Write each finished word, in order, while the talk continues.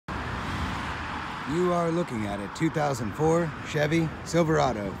You are looking at a 2004 Chevy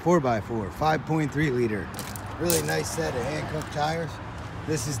Silverado 4x4 5.3 liter. Really nice set of hand-cooked tires.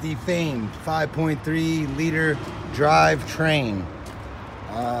 This is the famed 5.3 liter drive train.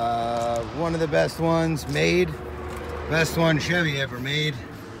 One of the best ones made. Best one Chevy ever made.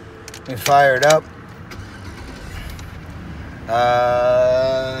 Let me fire it up.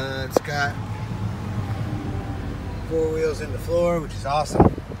 It's got 4 wheels in the floor, which is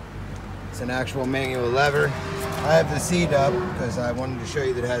awesome. It's an actual manual lever. I have the seat up because I wanted to show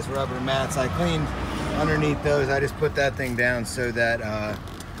you that it has rubber mats. I cleaned underneath those. I just put that thing down so that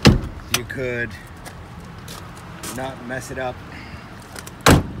you could not mess it up.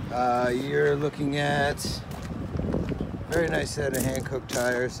 You're looking at a very nice set of hand-cooked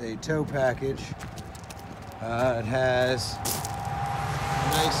tires, a tow package. It has a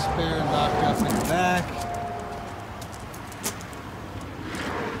nice spare locked up in the back.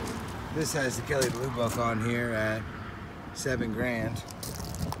 This has the Kelly Blue Book on here at $7 grand.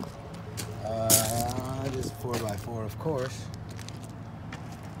 Just 4x4, of course.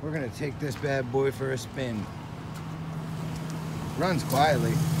 We're gonna take this bad boy for a spin. Runs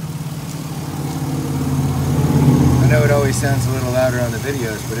quietly. I know it always sounds a little louder on the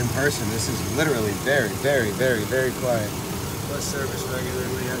videos, but in person, this is literally very, very, very, very quiet. Plus service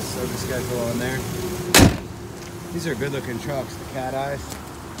regularly, has a service schedule on there. These are good-looking trucks, the cat eyes.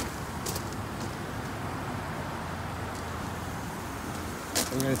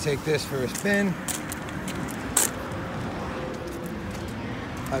 We're going to take this for a spin.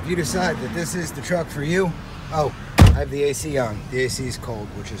 If you decide that this is the truck for you, oh, I have the AC on. The AC is cold,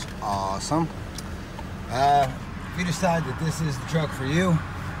 which is awesome. If you decide that this is the truck for you,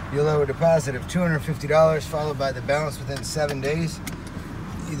 you'll owe a deposit of $250 followed by the balance within 7 days.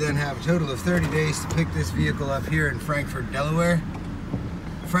 You then have a total of 30 days to pick this vehicle up here in Frankfort, Delaware.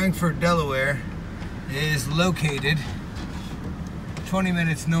 Frankfort, Delaware is located 20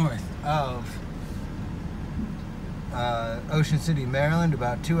 minutes north of Ocean City, Maryland,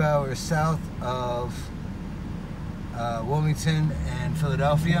 about 2 hours south of Wilmington and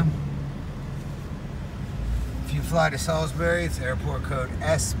Philadelphia. If you fly to Salisbury, it's airport code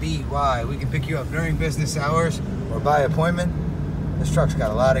SBY. We can pick you up during business hours or by appointment. This truck's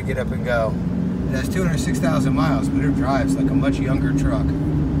got a lot of get up and go. It has 206,000 miles, but it drives like a much younger truck.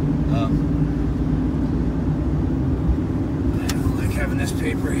 Having this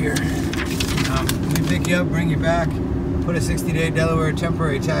paper here. We pick you up, bring you back, put a 60-day Delaware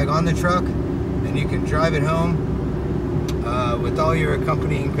temporary tag on the truck, and you can drive it home with all your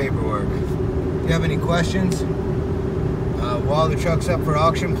accompanying paperwork. If you have any questions while the truck's up for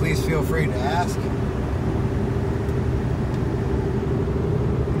auction, please feel free to ask.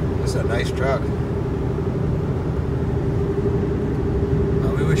 This is a nice truck.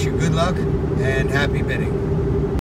 We wish you good luck and happy bidding.